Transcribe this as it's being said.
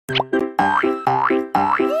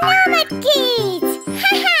kids!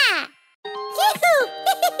 Haha! Yoo-hoo!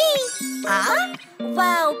 Huh?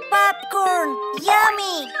 Wow, popcorn!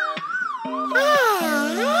 Yummy!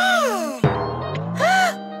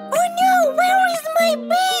 Oh no! Where is my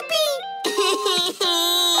baby?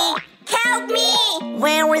 Help me!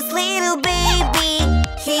 Where is little baby?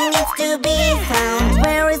 He needs to be found.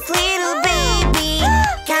 Where is little baby?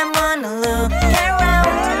 Come on, look around.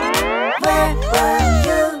 Where are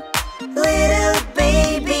you, little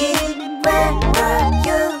baby? Where are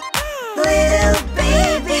you, little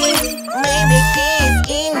baby? Maybe he's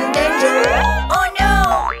in danger. Oh no!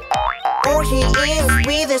 Or he is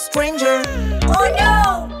with a stranger. Oh no!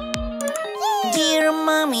 Dear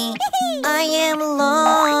mommy, I am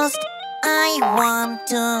lost. I want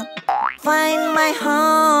to find my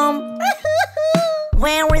home.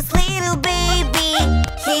 Where is little baby?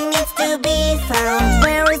 He needs to be found.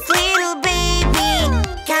 Where is little baby?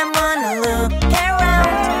 Come on, look around.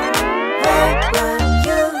 Where are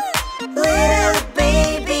you, little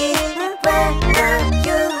baby? Where are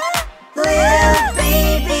you, little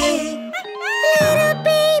baby? Little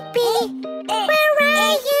baby, where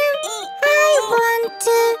are you? I want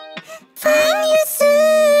to find you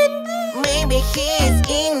soon. Maybe he's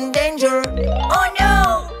in danger. Oh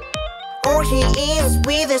no! Or he is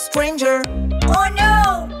with a stranger. Oh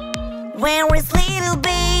no! Where is little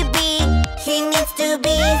baby? He needs to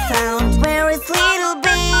be found. Where is little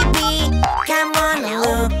baby? Come on,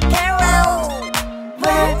 look around.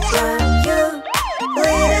 Where are you,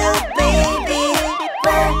 little baby?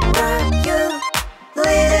 Where are you,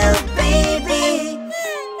 little baby?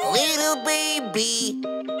 Little baby,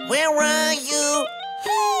 where are you?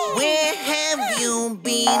 Where have you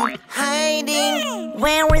been hiding?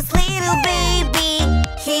 Where is little baby?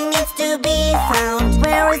 He needs to be found.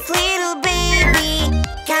 Where is little baby?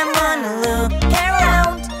 Come on, look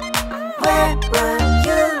around. Where are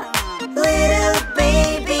you, little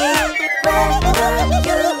baby? Where are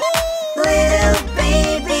you, little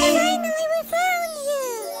baby?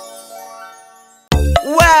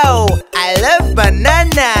 Wow, I love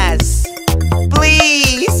bananas.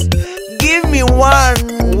 Please give me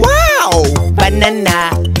one. Wow,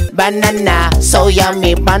 banana, banana, so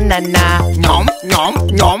yummy banana. Nom, nom,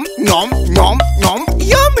 nom, nom, nom, nom,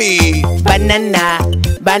 yummy. Banana,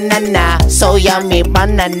 banana, so yummy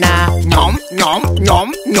banana. Nom, nom,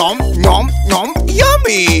 nom, nom, nom, nom,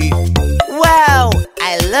 yummy. Wow,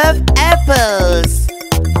 I love apples.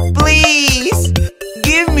 Please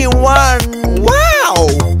give me one. Wow,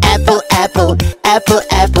 apple, apple, apple,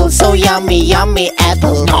 apple, so yummy, yummy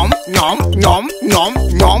apple. Nom, nom, nom, nom,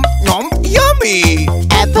 nom, nom, yummy.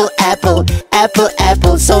 Apple, apple, apple,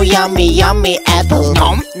 apple, so yummy, yummy apple.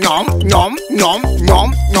 Nom, nom, nom, nom,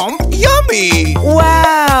 nom, nom, yummy.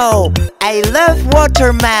 Wow, I love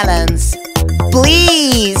watermelons.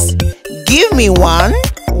 Please give me one.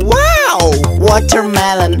 Wow,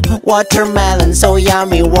 watermelon, watermelon, so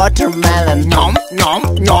yummy watermelon. Nom,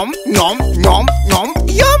 nom, nom, nom, nom, nom,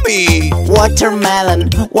 yummy. Watermelon,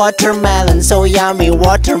 watermelon, so yummy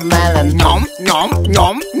watermelon. Nom, nom,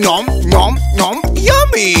 nom, nom, nom, nom,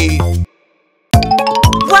 yummy.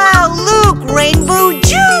 Wow, look, rainbow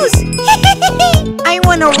juice. I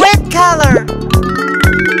want a red color.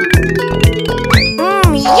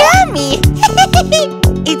 Yummy.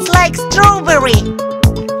 It's like strawberry.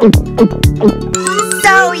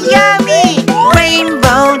 So yummy!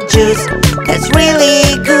 Rainbow juice, that's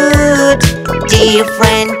really good.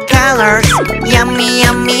 Different colors, yummy,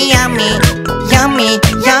 yummy, yummy. Yummy,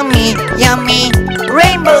 yummy, yummy.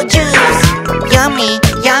 Rainbow juice, yummy,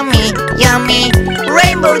 yummy, yummy.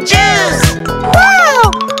 Rainbow juice.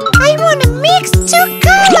 Wow! I want to mix two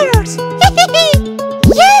colors.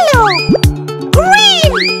 Yellow,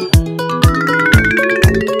 green.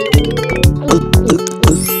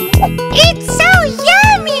 It's so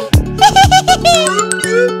yummy!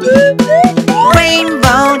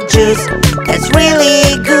 Rainbow juice, that's really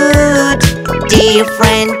good.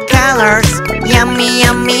 Different colors, yummy,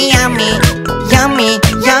 yummy, yummy. Yummy,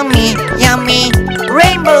 yummy, yummy.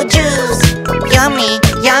 Rainbow juice, yummy,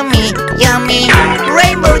 yummy, yummy.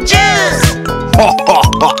 Rainbow juice.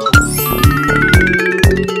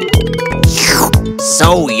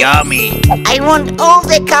 So yummy. I want all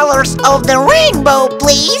the colors of the rainbow,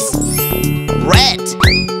 please. Red,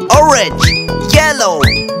 orange, yellow,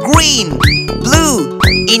 green, blue,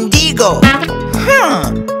 indigo.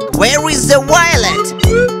 Where is the violet?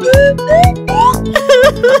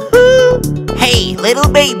 Hey, little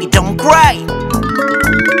baby, don't cry.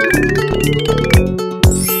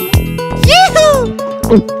 Yoo-hoo!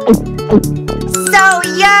 So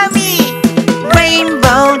yummy!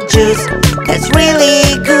 Rainbow juice, that's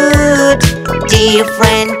really good.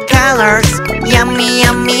 Different colors.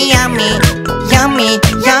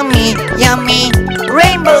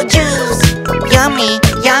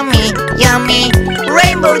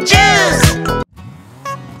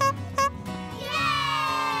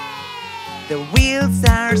 The wheels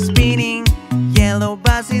are spinning, yellow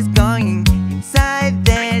bus is going. Inside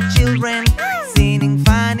the children singing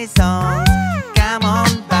funny songs. Come on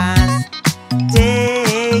bus,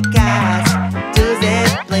 take us to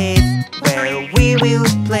the place where we will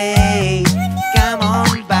play. Come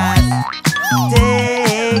on bus,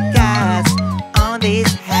 take us on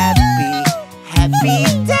this happy, happy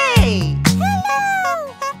day.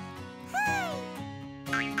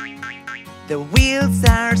 The wheels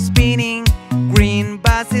are spinning, green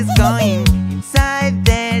bus is going. Inside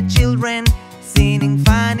the children singing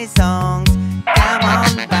funny songs. Come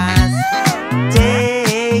on bus,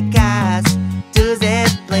 take us to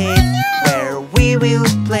the place where we will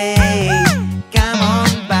play. Come on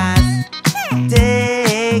bus,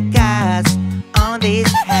 take us on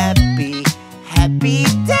this happy, happy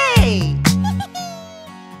day.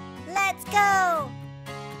 Let's go!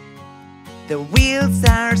 The wheels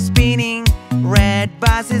are spinning, red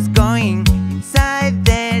bus is going. Inside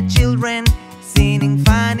the children singing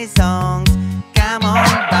funny songs. Come on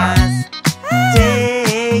bus,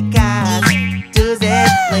 take us to the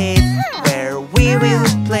place where we will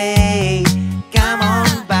play. Come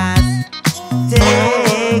on bus,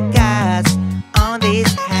 take us on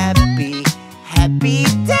this happy, happy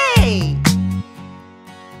day.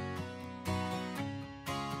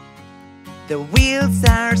 The wheels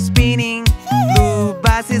are spinning, blue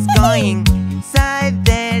bus is going. Inside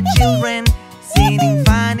the children singing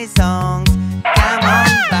funny songs. Come on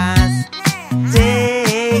bus,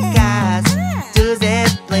 take us to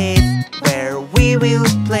the place where we will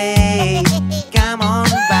play. Come on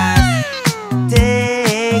bus,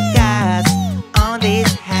 take us on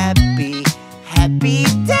this happy, happy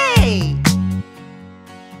day.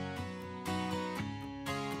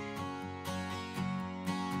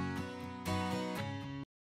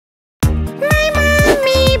 My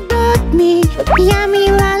mommy bought me yummy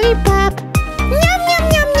lollipop. Yum, yum,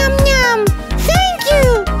 yum, yum, yum. Thank you.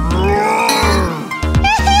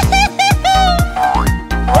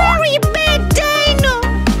 Very bad dino.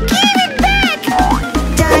 Give it back.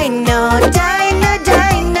 Dino, Dino,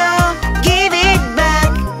 Dino, give it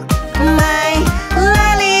back my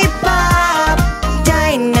lollipop.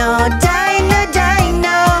 Dino, Dino,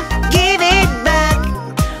 Dino, give it back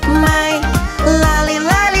my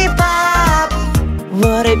lollipop.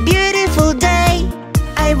 What a beautiful day!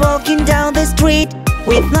 I'm walking down the street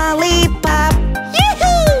with lollipop.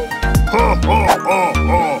 Yoo-hoo!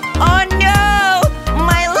 Oh no!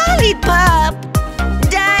 My lollipop!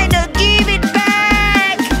 Dino, give it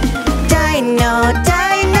back! Dino,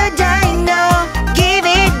 Dino, Dino, give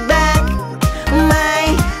it back my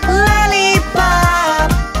lollipop.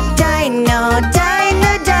 Dino,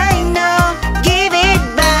 Dino, Dino, give it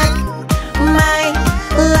back my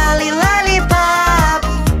lollipop.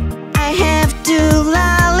 I have 2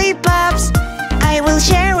 lollipops. I will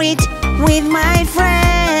share it with my friend.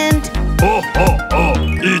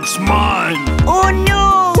 It's mine! Oh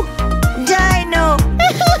no! Dino!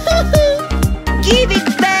 Give it